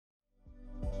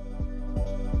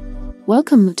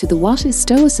Welcome to the What is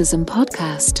Stoicism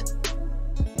podcast.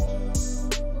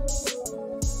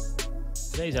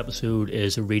 Today's episode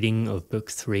is a reading of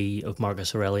Book 3 of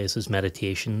Marcus Aurelius'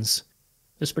 Meditations.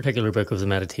 This particular book of the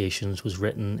Meditations was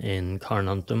written in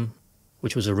Carnuntum,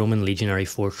 which was a Roman legionary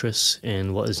fortress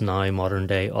in what is now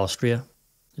modern-day Austria.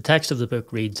 The text of the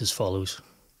book reads as follows.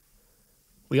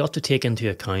 We ought to take into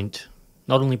account,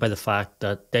 not only by the fact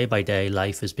that day by day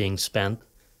life is being spent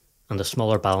and a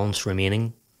smaller balance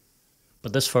remaining,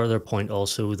 but this further point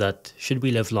also that, should we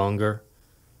live longer,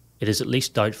 it is at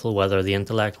least doubtful whether the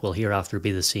intellect will hereafter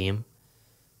be the same,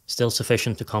 still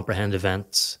sufficient to comprehend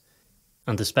events,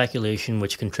 and the speculation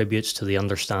which contributes to the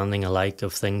understanding alike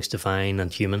of things divine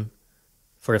and human.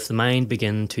 For if the mind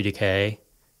begin to decay,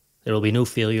 there will be no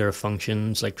failure of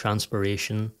functions like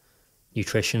transpiration,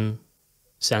 nutrition,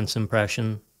 sense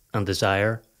impression, and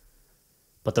desire,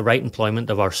 but the right employment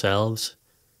of ourselves,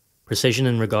 precision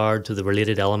in regard to the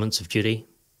related elements of duty,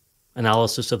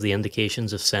 analysis of the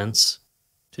indications of sense,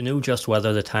 to know just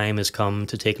whether the time has come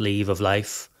to take leave of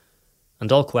life,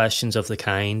 and all questions of the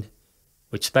kind,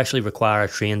 which specially require a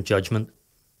trained judgment,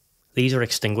 these are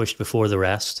extinguished before the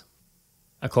rest.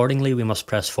 Accordingly, we must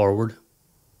press forward,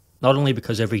 not only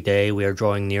because every day we are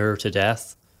drawing nearer to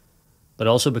death, but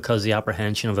also because the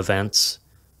apprehension of events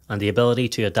and the ability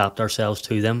to adapt ourselves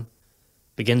to them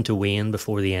begin to wane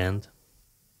before the end.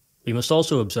 We must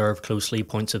also observe closely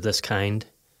points of this kind,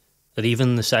 that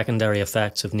even the secondary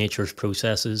effects of nature's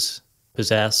processes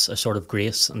possess a sort of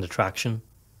grace and attraction.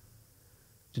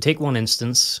 To take one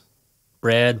instance,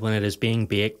 bread, when it is being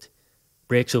baked,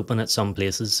 breaks open at some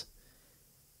places.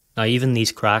 Now even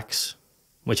these cracks,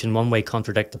 which in one way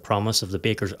contradict the promise of the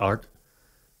baker's art,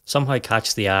 somehow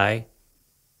catch the eye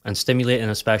and stimulate in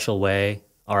a special way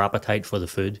our appetite for the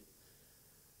food.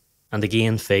 And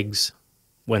again figs,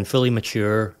 when fully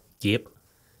mature, gape,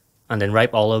 and in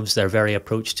ripe olives their very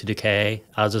approach to decay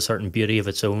adds a certain beauty of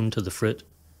its own to the fruit.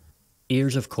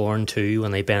 Ears of corn too,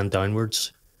 when they bend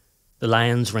downwards, the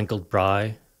lion's wrinkled brow,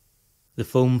 the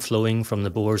foam flowing from the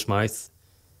boar's mouth,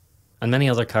 and many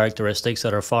other characteristics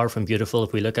that are far from beautiful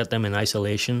if we look at them in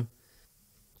isolation,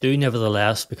 do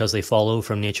nevertheless, because they follow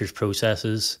from nature's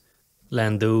processes,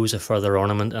 lend those a further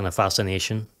ornament and a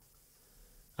fascination.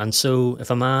 And so, if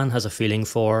a man has a feeling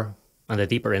for, and a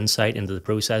deeper insight into the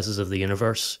processes of the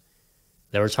universe,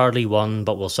 there is hardly one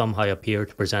but will somehow appear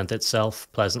to present itself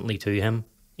pleasantly to him,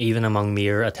 even among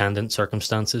mere attendant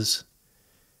circumstances.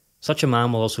 Such a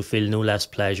man will also feel no less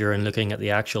pleasure in looking at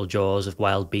the actual jaws of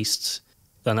wild beasts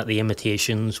than at the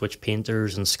imitations which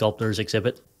painters and sculptors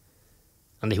exhibit,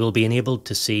 and he will be enabled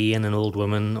to see in an old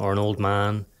woman or an old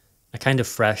man a kind of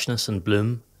freshness and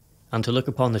bloom, and to look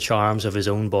upon the charms of his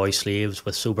own boy slaves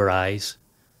with sober eyes.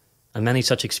 And many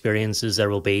such experiences there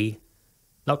will be,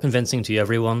 not convincing to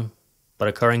everyone, but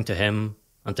occurring to him,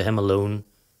 and to him alone,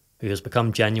 who has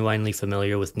become genuinely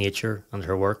familiar with nature and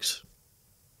her works.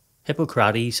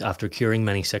 Hippocrates, after curing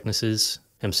many sicknesses,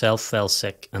 himself fell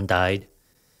sick and died.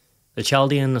 The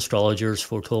Chaldean astrologers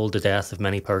foretold the death of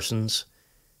many persons.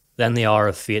 Then the hour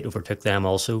of fate overtook them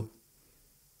also.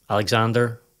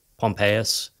 Alexander,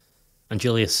 Pompeius, and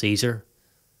Julius Caesar,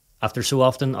 after so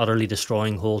often utterly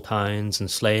destroying whole towns and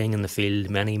slaying in the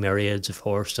field many myriads of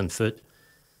horse and foot,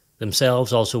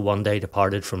 themselves also one day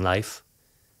departed from life.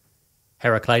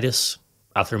 Heraclitus,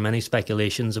 after many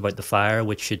speculations about the fire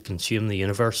which should consume the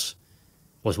universe,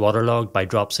 was waterlogged by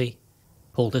dropsy,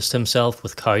 poulticed himself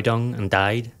with cow dung and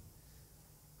died.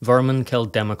 Vermin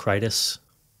killed Democritus,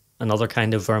 another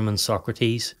kind of vermin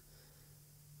Socrates.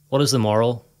 What is the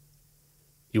moral?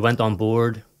 You went on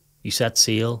board, you set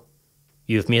sail,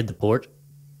 you have made the port.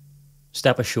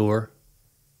 Step ashore.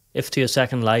 If to a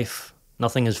second life,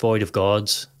 nothing is void of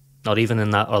gods, not even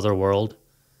in that other world.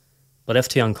 But if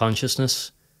to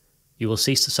unconsciousness, you will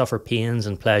cease to suffer pains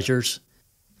and pleasures,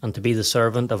 and to be the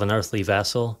servant of an earthly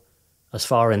vessel, as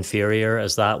far inferior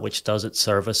as that which does its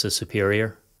service is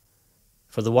superior.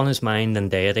 For the one is mind and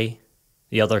deity,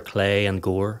 the other clay and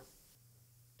gore.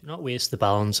 Do not waste the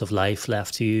balance of life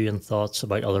left to you in thoughts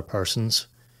about other persons,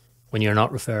 when you are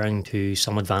not referring to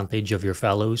some advantage of your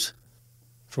fellows.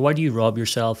 For why do you rob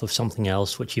yourself of something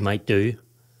else which you might do?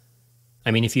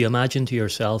 I mean, if you imagine to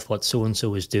yourself what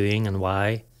so-and-so is doing and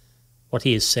why, what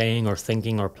he is saying or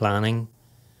thinking or planning,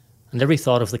 and every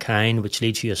thought of the kind which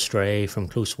leads you astray from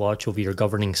close watch over your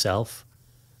governing self.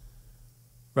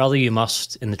 Rather you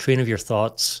must, in the train of your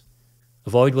thoughts,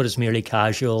 avoid what is merely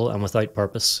casual and without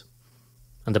purpose,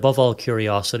 and above all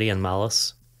curiosity and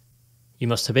malice. You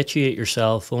must habituate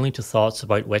yourself only to thoughts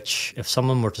about which, if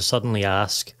someone were to suddenly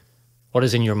ask, "What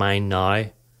is in your mind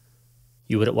now?"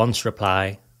 you would at once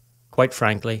reply, quite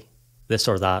frankly, this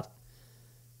or that,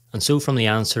 And so from the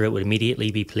answer it would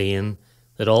immediately be plain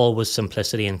that all was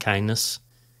simplicity and kindness,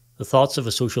 the thoughts of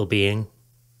a social being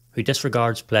who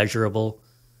disregards pleasurable,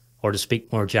 or to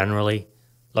speak more generally,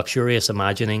 luxurious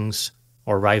imaginings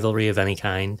or rivalry of any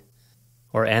kind,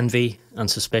 or envy and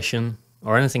suspicion,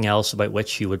 or anything else about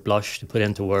which you would blush to put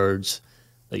into words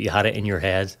that you had it in your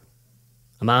head.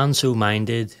 A man so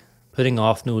minded, putting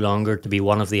off no longer to be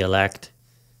one of the elect,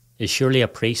 is surely a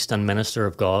priest and minister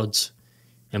of God's,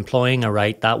 employing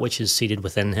aright that which is seated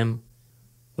within him,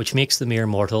 which makes the mere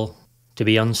mortal to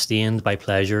be unstained by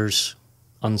pleasures,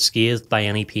 unscathed by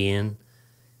any pain,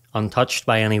 untouched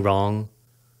by any wrong,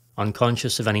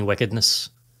 unconscious of any wickedness,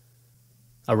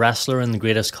 a wrestler in the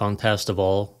greatest contest of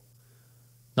all,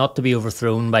 not to be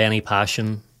overthrown by any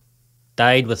passion,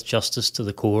 dyed with justice to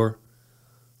the core,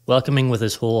 welcoming with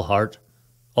his whole heart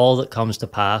all that comes to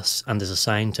pass and is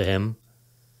assigned to him,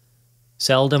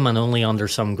 seldom and only under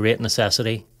some great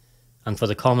necessity, and for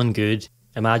the common good,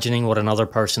 imagining what another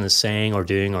person is saying or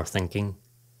doing or thinking.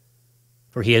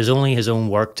 For he has only his own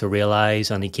work to realise,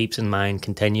 and he keeps in mind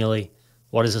continually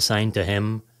what is assigned to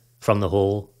him from the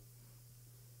whole.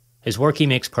 His work he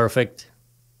makes perfect,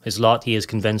 his lot he is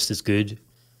convinced is good,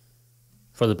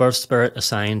 for the birth spirit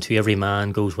assigned to every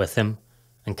man goes with him,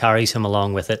 and carries him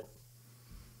along with it.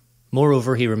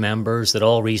 Moreover, he remembers that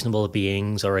all reasonable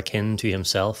beings are akin to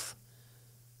himself,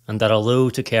 and that although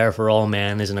to care for all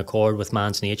men is in accord with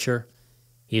man's nature,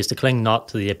 he is to cling not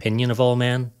to the opinion of all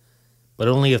men, but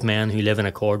only of men who live in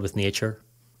accord with nature.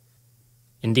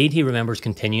 Indeed, he remembers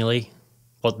continually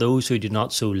what those who do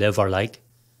not so live are like,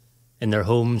 in their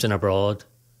homes and abroad,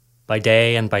 by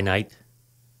day and by night,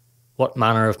 what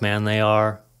manner of men they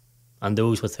are, and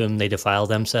those with whom they defile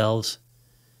themselves.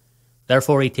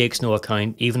 Therefore he takes no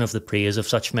account even of the praise of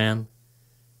such men,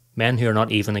 men who are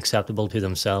not even acceptable to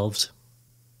themselves.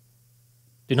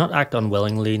 Do not act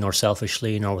unwillingly, nor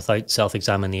selfishly, nor without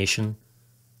self-examination,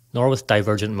 nor with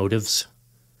divergent motives.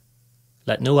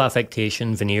 Let no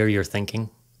affectation veneer your thinking.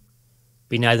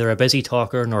 Be neither a busy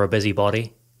talker nor a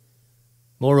busybody.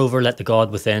 Moreover, let the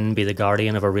God within be the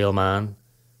guardian of a real man,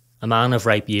 a man of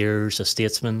ripe years, a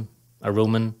statesman, a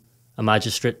Roman, a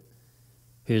magistrate,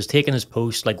 who has taken his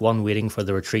post like one waiting for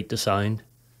the retreat to sound,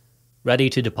 ready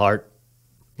to depart,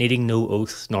 needing no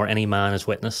oath nor any man as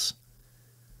witness.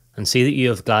 And see that you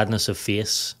have gladness of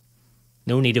face,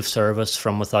 no need of service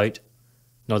from without,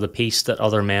 nor the peace that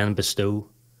other men bestow.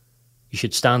 You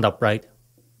should stand upright,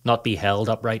 not be held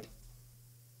upright.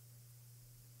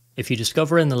 If you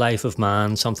discover in the life of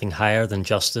man something higher than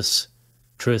justice,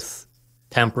 truth,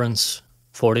 temperance,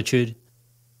 fortitude,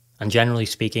 and generally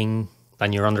speaking,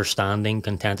 than your understanding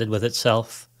contented with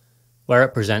itself, where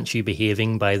it presents you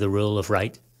behaving by the rule of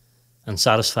right, and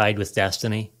satisfied with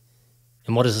destiny,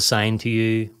 in what is assigned to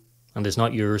you, and is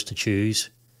not yours to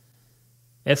choose.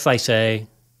 If, I say,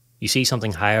 you see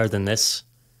something higher than this,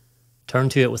 turn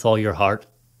to it with all your heart,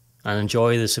 and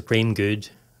enjoy the supreme good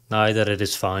now that it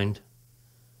is found.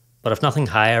 But if nothing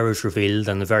higher is revealed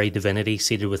than the very divinity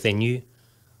seated within you,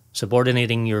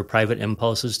 subordinating your private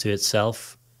impulses to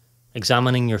itself,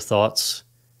 examining your thoughts,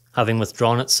 having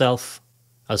withdrawn itself,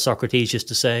 as Socrates used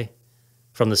to say,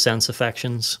 from the sense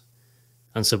affections,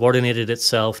 and subordinated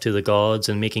itself to the gods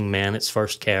and making men its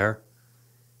first care,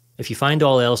 if you find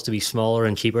all else to be smaller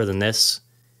and cheaper than this,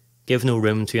 give no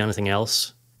room to anything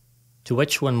else, to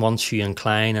which when once you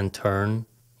incline and turn,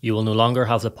 you will no longer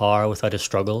have the power without a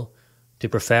struggle to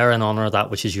prefer and honour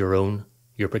that which is your own,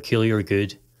 your peculiar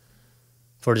good.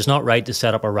 For it is not right to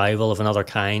set up a rival of another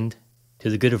kind, to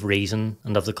the good of reason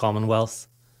and of the commonwealth.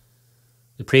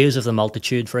 The praise of the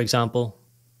multitude, for example,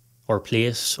 or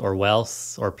place, or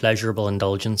wealth, or pleasurable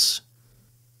indulgence,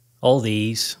 all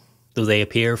these, though they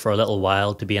appear for a little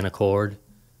while to be in accord,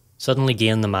 suddenly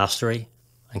gain the mastery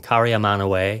and carry a man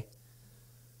away.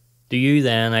 Do you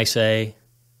then, I say,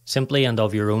 simply and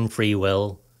of your own free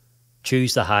will,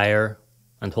 choose the higher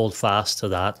and hold fast to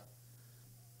that?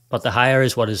 But the higher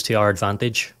is what is to our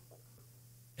advantage.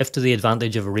 If to the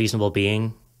advantage of a reasonable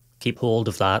being, keep hold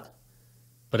of that.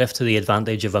 But if to the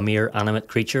advantage of a mere animate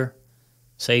creature,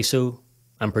 say so,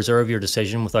 and preserve your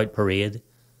decision without parade.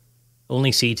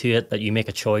 Only see to it that you make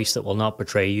a choice that will not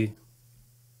betray you.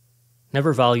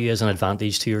 Never value as an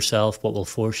advantage to yourself what will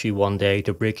force you one day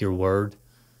to break your word,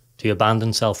 to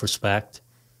abandon self-respect,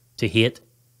 to hate,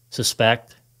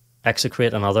 suspect,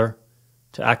 execrate another,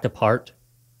 to act apart,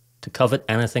 to covet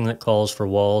anything that calls for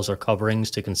walls or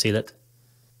coverings to conceal it.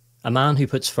 A man who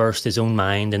puts first his own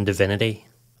mind in divinity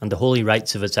and the holy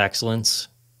rights of its excellence,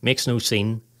 makes no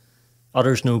scene,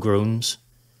 utters no groans,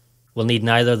 will need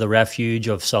neither the refuge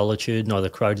of solitude nor the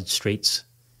crowded streets.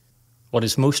 What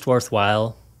is most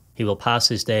worthwhile, he He will pass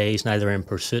his days neither in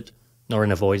pursuit nor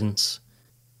in avoidance,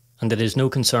 and it is no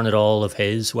concern at all of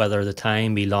his whether the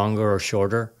time be longer or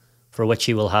shorter, for which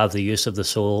he will have the use of the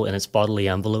soul in its bodily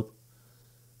envelope.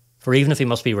 For even if he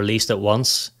must be released at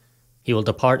once, he will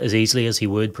depart as easily as he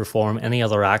would perform any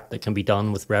other act that can be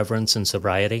done with reverence and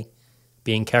sobriety,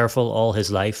 being careful all his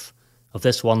life of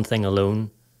this one thing alone,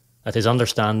 that his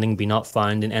understanding be not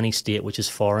found in any state which is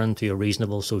foreign to a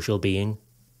reasonable social being.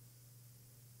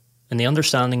 In the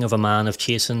understanding of a man of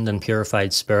chastened and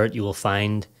purified spirit you will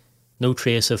find no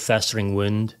trace of festering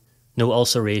wound, no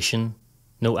ulceration,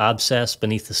 no abscess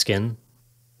beneath the skin.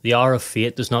 The hour of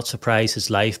fate does not surprise his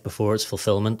life before its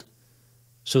fulfilment,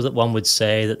 so that one would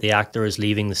say that the actor is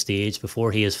leaving the stage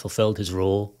before he has fulfilled his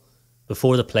role,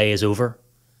 before the play is over.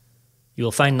 You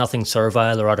will find nothing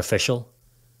servile or artificial,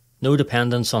 no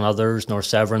dependence on others nor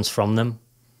severance from them,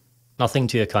 nothing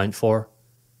to account for,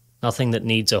 nothing that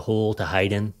needs a hole to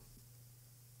hide in.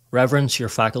 Reverence your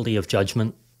faculty of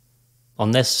judgment.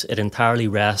 On this it entirely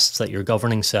rests that your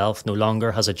governing self no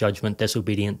longer has a judgment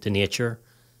disobedient to nature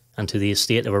and to the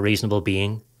estate of a reasonable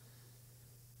being.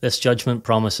 This judgment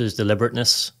promises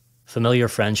deliberateness, familiar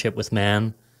friendship with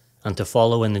men, and to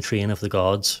follow in the train of the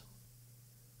gods.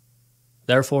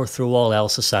 Therefore throw all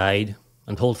else aside,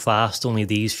 and hold fast only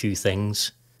these few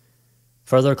things,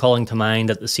 further calling to mind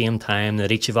at the same time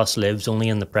that each of us lives only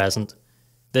in the present,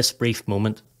 this brief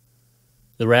moment.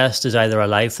 The rest is either a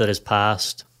life that is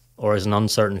past, or is an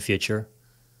uncertain future.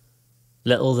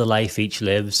 Little the life each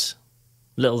lives,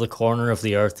 little the corner of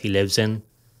the earth he lives in,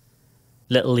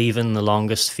 little even the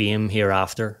longest fame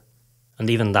hereafter, and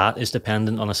even that is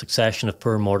dependent on a succession of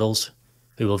poor mortals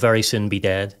who will very soon be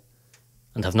dead,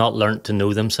 and have not learnt to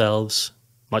know themselves,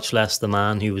 much less the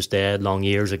man who was dead long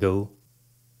years ago.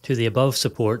 To the above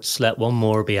supports let one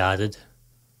more be added.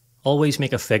 Always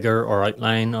make a figure or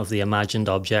outline of the imagined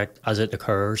object as it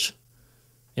occurs,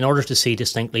 in order to see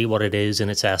distinctly what it is in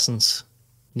its essence,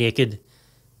 naked,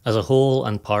 as a whole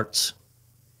and parts,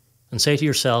 and say to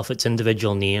yourself its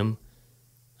individual name,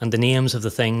 and the names of the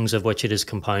things of which it is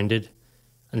compounded,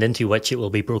 and into which it will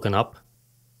be broken up.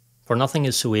 For nothing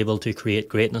is so able to create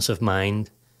greatness of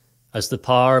mind as the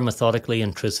power methodically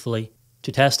and truthfully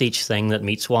to test each thing that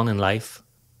meets one in life,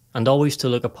 and always to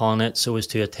look upon it so as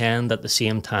to attend at the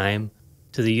same time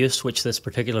to the use which this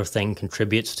particular thing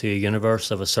contributes to a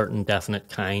universe of a certain definite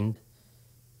kind,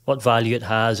 what value it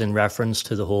has in reference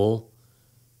to the whole,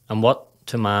 and what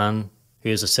to man who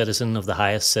is a citizen of the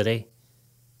highest city,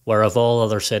 whereof all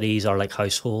other cities are like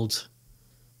households.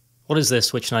 What is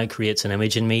this which now creates an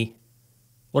image in me?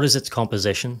 What is its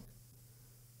composition?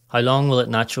 How long will it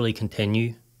naturally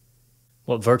continue?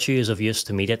 What virtue is of use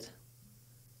to meet it?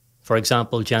 For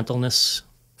example, gentleness,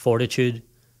 fortitude,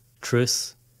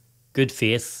 truth, good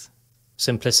faith,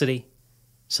 simplicity,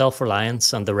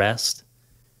 self-reliance, and the rest.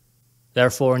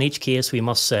 Therefore, in each case we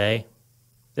must say,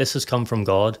 this has come from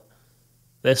God,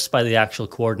 this by the actual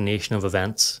coordination of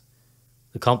events,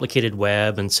 the complicated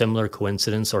web and similar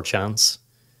coincidence or chance,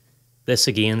 this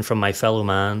again from my fellow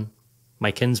man,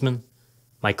 my kinsman,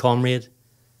 my comrade,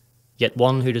 yet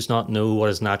one who does not know what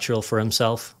is natural for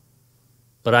himself.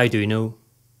 But I do know,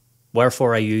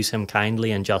 wherefore I use him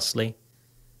kindly and justly,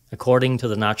 according to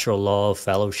the natural law of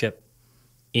fellowship,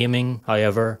 aiming,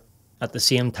 however, at the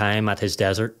same time at his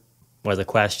desert, where the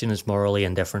question is morally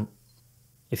indifferent.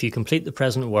 If you complete the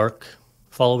present work,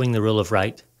 following the rule of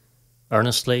right,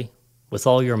 earnestly, with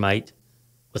all your might,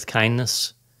 with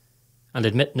kindness, and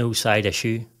admit no side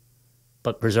issue,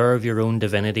 but preserve your own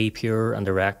divinity pure and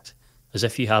erect, as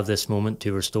if you have this moment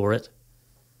to restore it.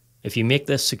 If you make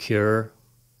this secure,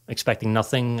 expecting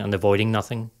nothing and avoiding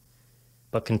nothing,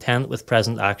 but content with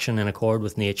present action in accord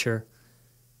with nature,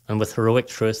 and with heroic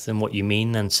truth in what you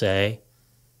mean and say,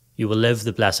 you will live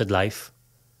the blessed life.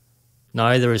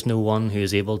 Now there is no one who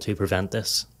is able to prevent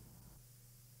this.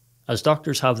 As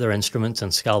doctors have their instruments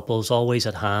and scalpels always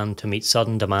at hand to meet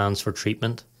sudden demands for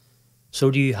treatment,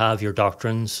 so do you have your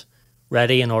doctrines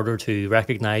ready in order to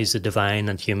recognize the divine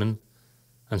and human,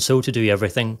 and so to do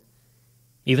everything,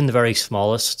 even the very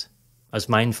smallest, as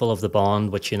mindful of the bond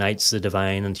which unites the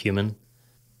divine and human.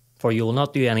 For you will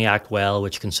not do any act well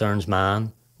which concerns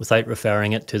man without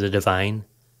referring it to the divine,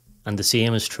 and the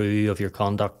same is true of your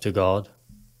conduct to God.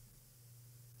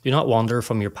 Do not wander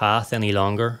from your path any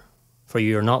longer, for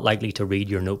you are not likely to read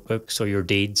your notebooks or your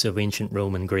deeds of ancient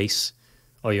Rome and Greece,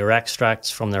 or your extracts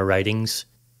from their writings,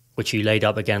 which you laid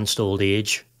up against old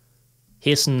age.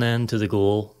 Hasten then to the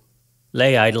goal,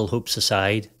 lay idle hopes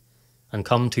aside, and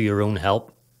come to your own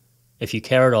help, if you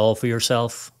care at all for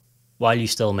yourself, while you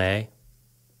still may.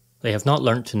 They have not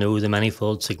learnt to know the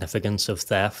manifold significance of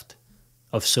theft,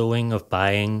 of sowing, of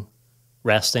buying,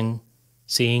 resting,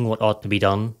 seeing what ought to be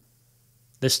done.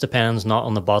 This depends not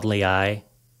on the bodily eye,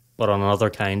 but on another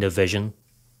kind of vision.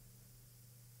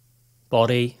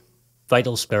 Body,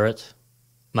 vital spirit,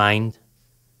 mind.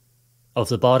 Of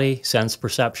the body, sense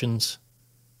perceptions.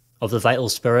 Of the vital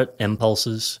spirit,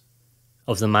 impulses.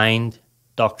 Of the mind,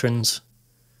 doctrines.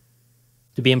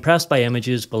 To be impressed by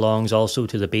images belongs also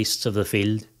to the beasts of the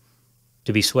field,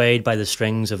 to be swayed by the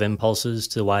strings of impulses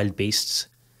to the wild beasts,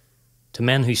 to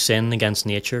men who sin against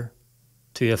nature,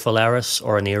 to a Phalaris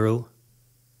or a Nero.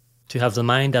 To have the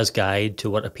mind as guide to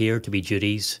what appear to be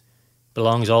duties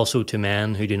belongs also to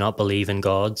men who do not believe in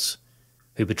gods,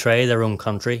 who betray their own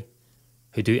country,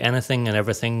 who do anything and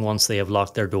everything once they have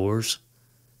locked their doors.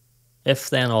 If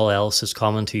then all else is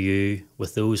common to you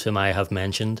with those whom I have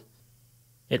mentioned,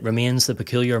 it remains the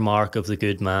peculiar mark of the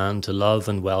good man to love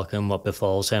and welcome what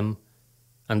befalls him,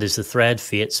 and is the thread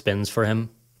fate spins for him,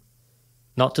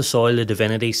 not to soil the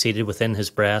divinity seated within his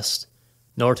breast,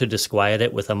 nor to disquiet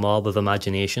it with a mob of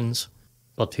imaginations,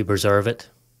 but to preserve it,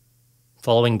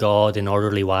 following God in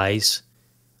orderly wise,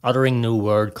 uttering no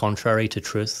word contrary to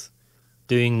truth,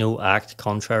 doing no act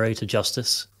contrary to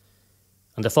justice.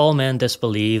 And if all men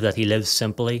disbelieve that he lives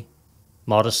simply,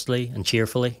 modestly, and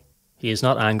cheerfully, he is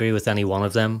not angry with any one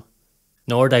of them,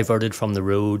 nor diverted from the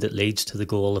road that leads to the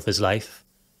goal of his life,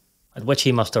 at which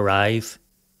he must arrive,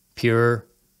 pure,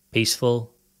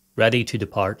 peaceful, ready to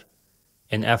depart,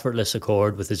 in effortless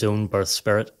accord with his own birth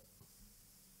spirit.